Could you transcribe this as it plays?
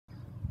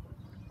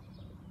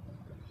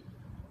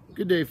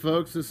Good day,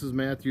 folks. This is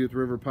Matthew with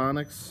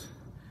Riverponics.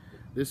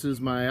 This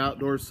is my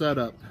outdoor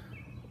setup.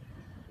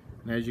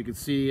 And as you can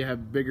see, I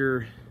have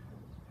bigger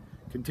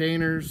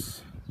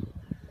containers.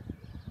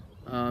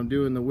 I'm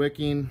doing the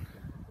wicking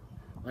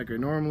like I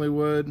normally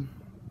would.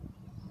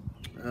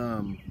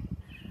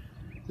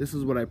 This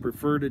is what I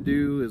prefer to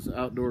do, is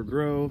outdoor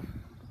grow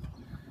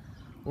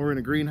or in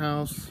a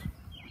greenhouse.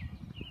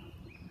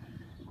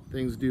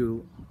 Things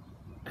do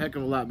a heck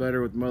of a lot better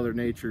with Mother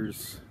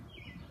Nature's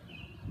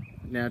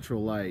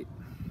natural light,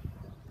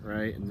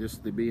 right? And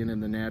just the being in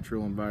the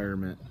natural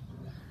environment.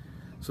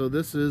 So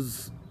this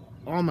is,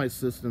 all my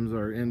systems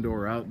are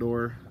indoor,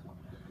 outdoor,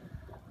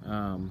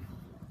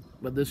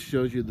 but this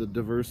shows you the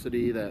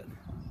diversity that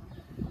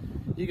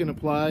you can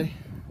apply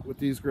with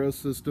these grow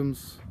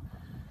systems.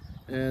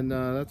 And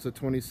that's a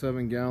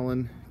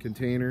 27-gallon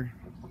container,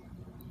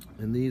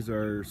 and these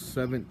are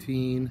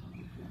 17,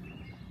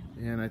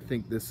 and I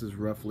think this is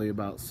roughly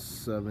about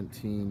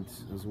 17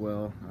 as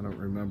well. I don't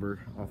remember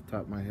off the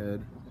top of my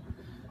head.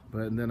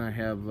 But and then I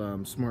have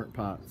smart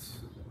pots,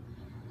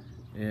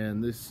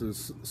 and this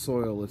is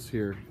soilless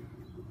here.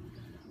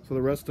 So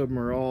the rest of them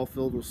are all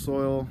filled with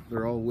soil.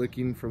 They're all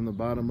wicking from the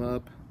bottom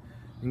up,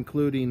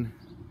 including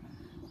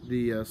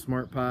the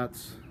smart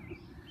pots.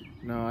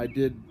 Now I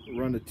did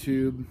run a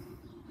tube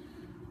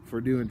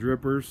for doing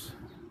drippers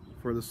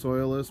for the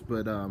soilless,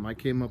 but I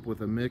came up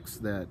with a mix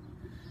that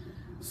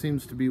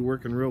seems to be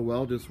working real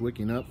well, just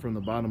wicking up from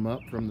the bottom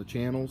up, from the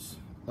channels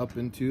up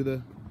into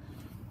the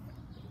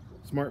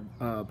smart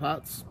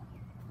pots.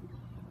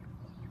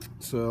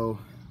 So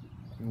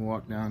you can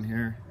walk down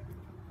here,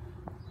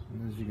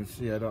 and as you can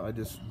see, I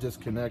just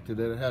disconnected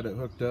it. I had it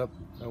hooked up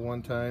at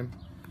one time,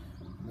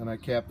 and I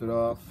capped it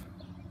off.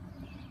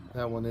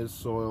 That one is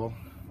soil,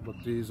 but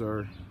these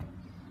are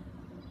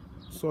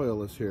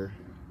soilless here.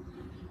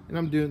 And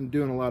I'm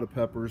doing a lot of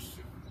peppers.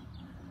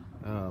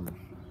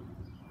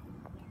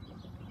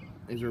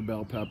 These are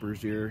bell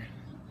peppers here.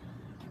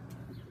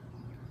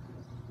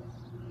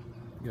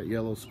 Got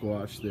yellow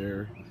squash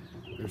there.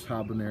 There's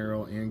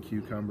habanero and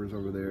cucumbers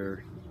over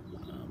there.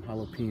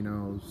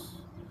 Jalapenos,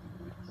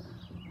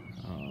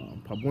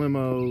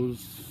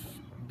 pablemos.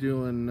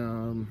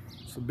 Doing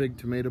some big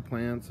tomato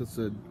plants. That's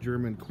a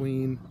German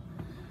Queen.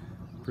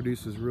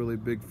 Produces really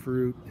big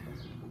fruit.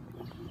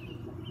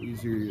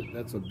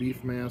 That's a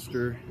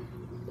Beefmaster.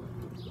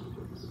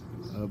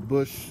 A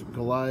Bush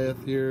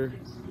Goliath here,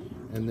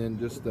 and then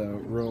just a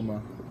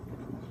Roma.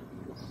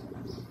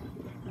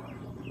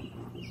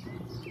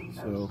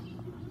 So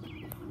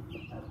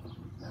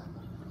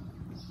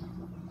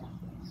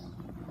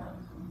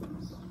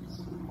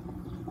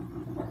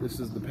this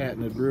is the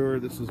patented brewer.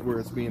 This is where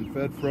it's being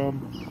fed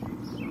from.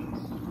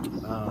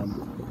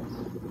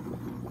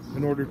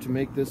 In order to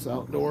make this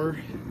outdoor,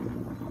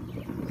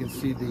 you can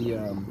see the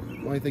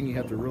only thing you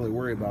have to really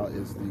worry about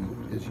is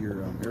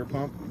your air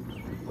pump.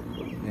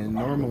 And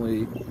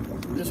normally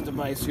this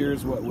device here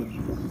is what would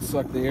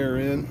suck the air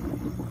in,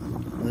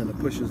 and then it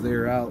pushes the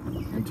air out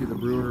into the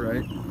brewer,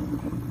 right?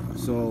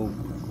 So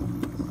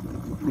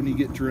when you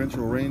get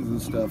torrential rains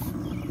and stuff,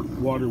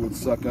 water would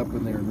suck up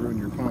in there and ruin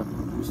your pump.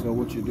 So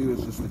what you do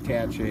is just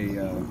attach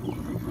a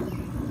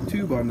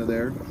tube onto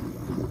there,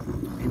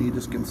 and you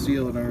just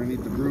conceal it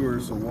underneath the brewer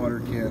so water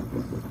can't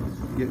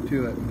get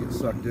to it and get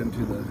sucked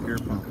into the air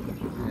pump.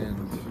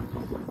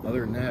 And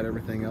other than that,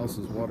 everything else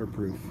is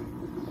waterproof.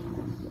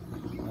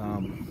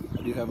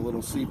 I do have a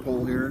little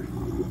C-pole here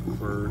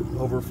for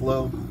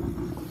overflow,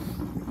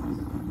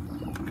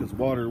 because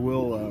water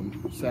will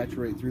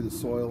saturate through the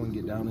soil and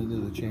get down into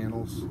the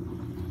channels.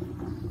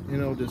 You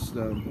know, just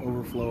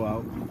overflow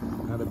out.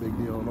 Not a big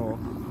deal at all.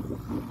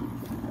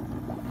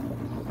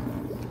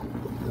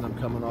 Then I'm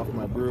coming off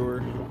my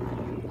brewer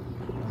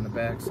on the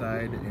back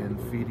side and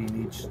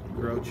feeding each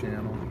grow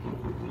channel.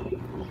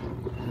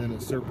 And then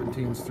it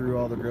serpentines through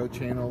all the grow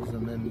channels,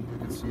 and then you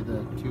can see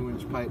the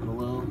 2-inch pipe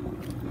below.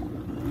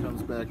 It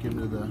comes back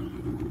into the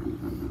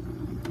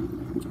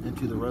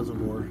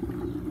reservoir.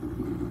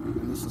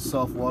 And this is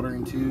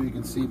self-watering too. You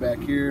can see back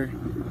here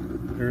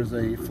there's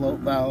a float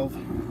valve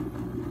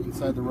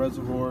inside the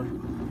reservoir,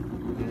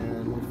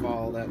 and we'll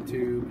follow that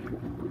tube.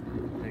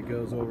 It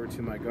goes over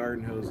to my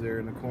garden hose there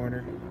in the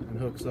corner and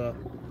hooks up.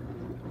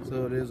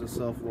 So it is a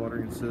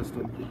self-watering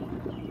system.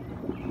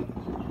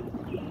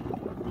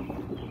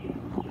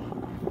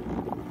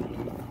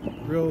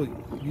 Real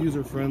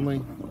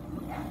user-friendly,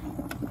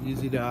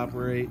 easy to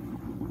operate.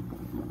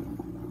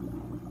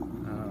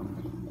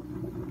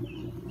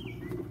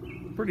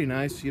 Pretty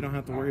nice. You don't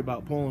have to worry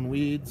about pulling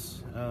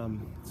weeds.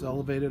 It's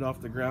elevated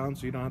off the ground,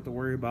 so you don't have to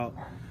worry about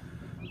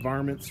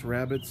varmints,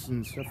 rabbits,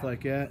 and stuff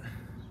like that.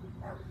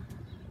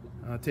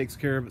 It takes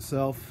care of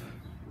itself.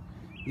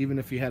 Even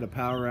if you had a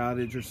power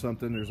outage or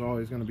something, there's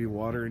always going to be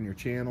water in your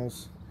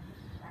channels,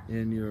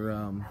 and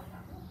your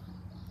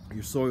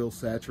soil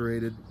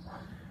saturated.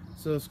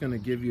 So it's going to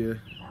give you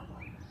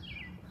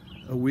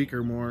a week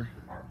or more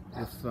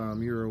if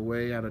you're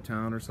away out of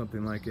town or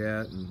something like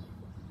that,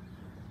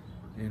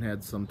 and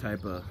had some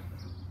type of,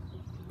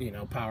 you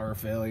know, power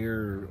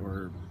failure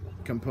or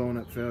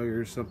component failure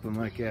or something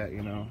like that,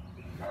 you know,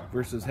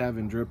 versus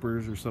having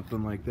drippers or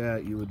something like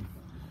that. You would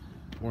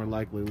more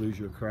likely lose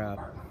your crap.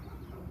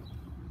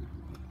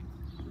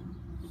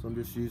 So I'm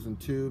just using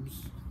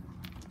tubes.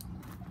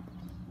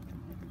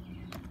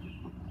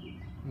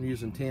 I'm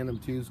using tandem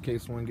tubes in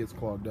case one gets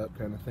clogged up,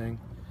 kind of thing.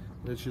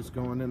 It's just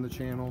going in the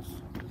channels.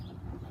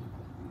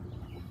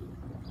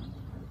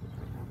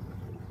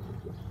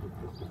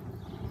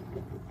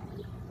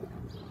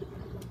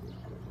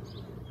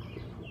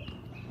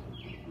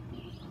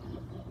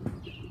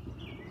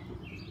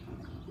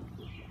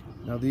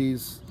 Now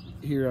these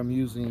here I'm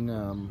using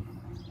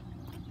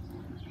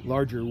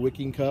larger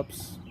wicking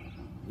cups,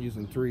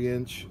 using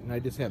 3-inch, and I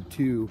just have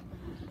two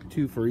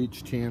for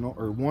each channel,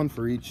 or one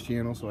for each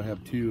channel, so I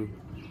have two.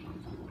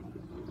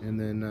 And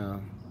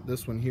then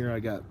this one here I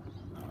got,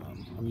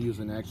 I'm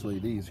using actually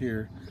these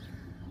here,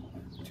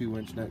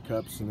 2-inch net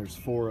cups, and there's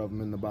 4 of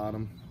them in the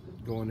bottom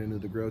going into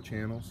the grow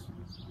channels.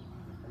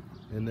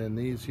 And then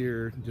these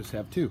here just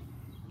have two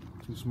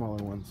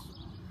smaller ones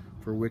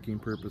for wicking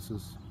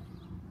purposes.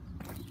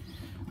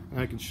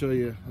 I can show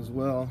you as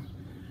well.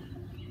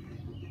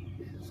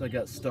 So I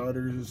got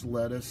starters,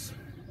 lettuce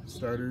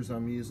starters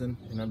I'm using,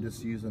 and I'm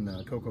just using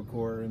cocoa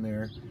coir in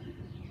there,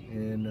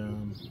 and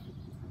I'm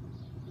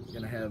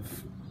gonna have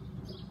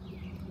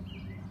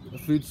a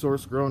food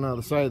source growing out of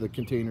the side of the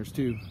containers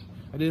too.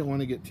 I didn't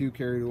want to get too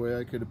carried away.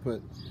 I could have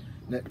put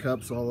net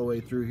cups all the way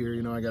through here,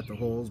 you know, I got the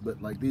holes,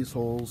 but like these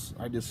holes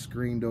I just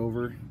screened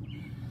over,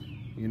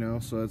 you know,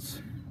 so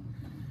it's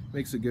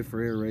makes it good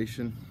for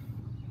aeration.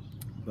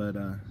 But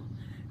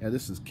yeah,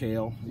 this is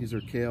kale. These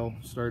are kale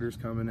starters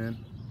coming in.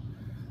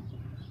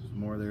 Some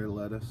more there,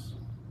 lettuce.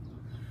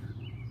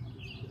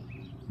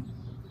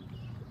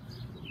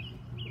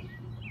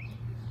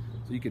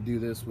 So you could do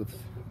this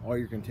with all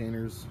your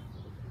containers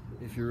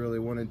if you really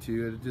wanted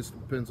to. It just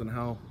depends on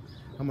how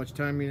much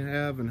time you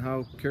have and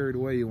how carried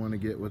away you want to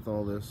get with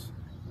all this.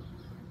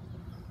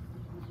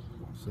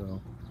 So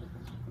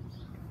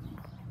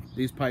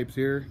these pipes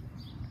here,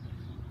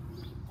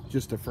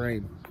 just a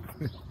frame.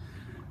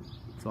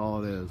 That's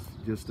all it is,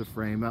 just a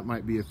frame. That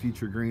might be a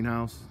future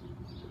greenhouse.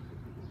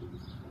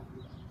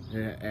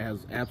 It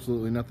has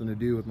absolutely nothing to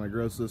do with my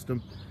grow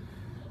system.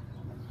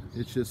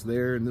 It's just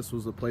there, and this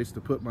was a place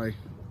to put my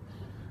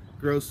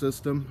grow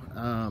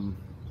system.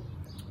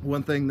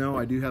 One thing though,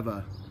 I do have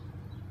a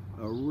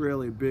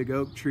really big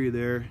oak tree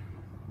there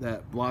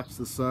that blocks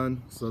the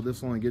sun, so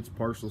this only gets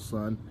partial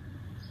sun.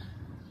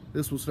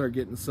 This will start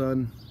getting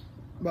sun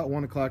about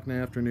 1 o'clock in the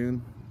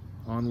afternoon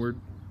onward,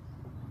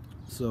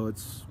 so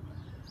it's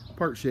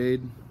part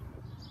shade.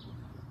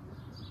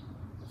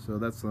 So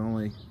that's the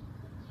only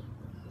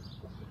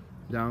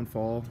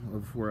downfall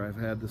of where I've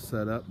had this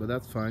set up, but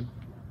that's fine.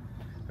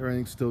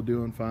 Everything's still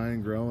doing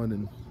fine, growing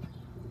and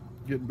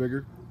getting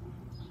bigger.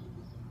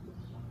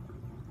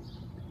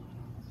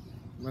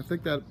 I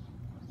think that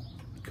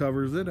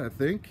covers it. I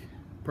think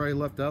probably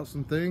left out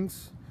some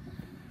things.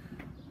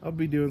 I'll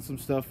be doing some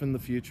stuff in the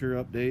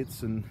future,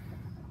 updates, and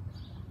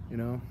you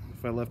know,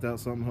 if I left out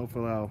something,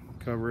 hopefully I'll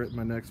cover it in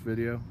my next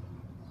video.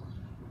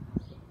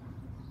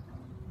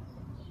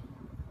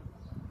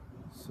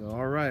 So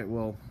alright,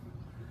 well,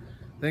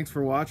 thanks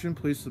for watching.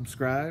 Please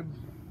subscribe.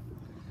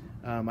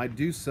 I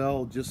do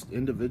sell just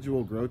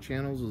individual grow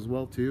channels as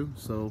well too,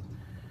 so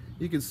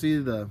you can see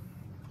the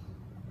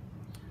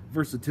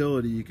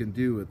versatility you can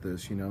do with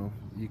this. You know,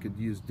 you could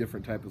use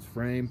different types of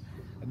frame.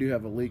 I do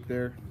have a leak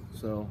there,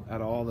 so out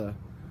of all the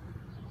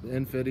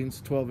end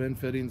fittings, 12 end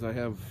fittings, I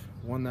have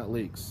one that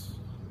leaks.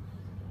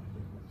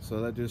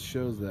 So that just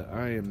shows that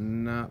I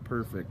am not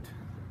perfect.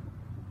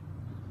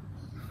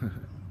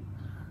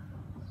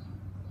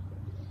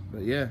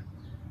 But yeah,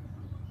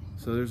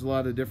 so there's a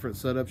lot of different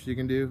setups you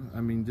can do.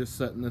 I mean, just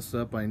setting this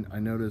up, I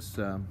noticed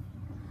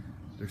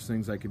there's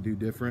things I could do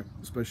different,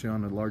 especially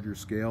on a larger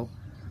scale.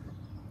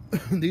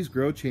 These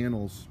grow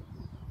channels,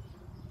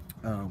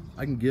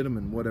 I can get them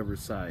in whatever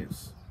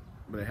size,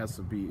 but it has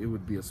to be, it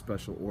would be a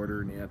special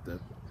order, and you have to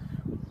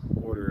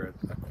order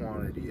a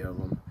quantity of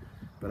them.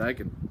 But I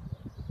can,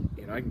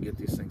 you know, I can get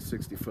these things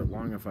 60 foot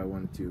long if I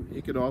wanted to.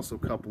 You could also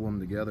couple them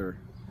together.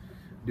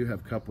 I do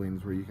have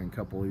couplings where you can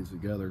couple these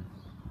together.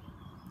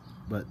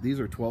 But these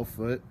are 12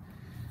 foot,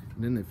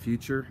 and in the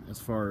future, as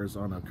far as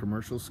on a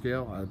commercial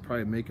scale, I'd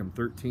probably make them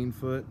 13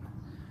 foot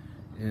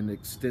and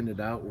extend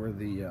it out where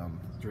the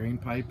drain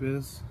pipe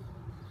is,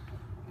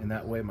 and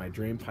that way my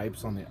drain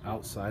pipe's on the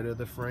outside of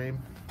the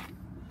frame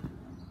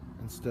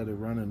instead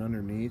of running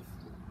underneath.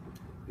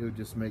 It would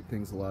just make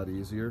things a lot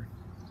easier.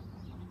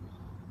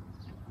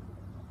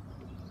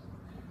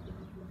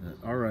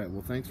 Alright,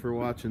 well, thanks for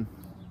watching.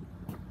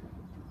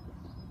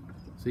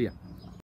 See ya.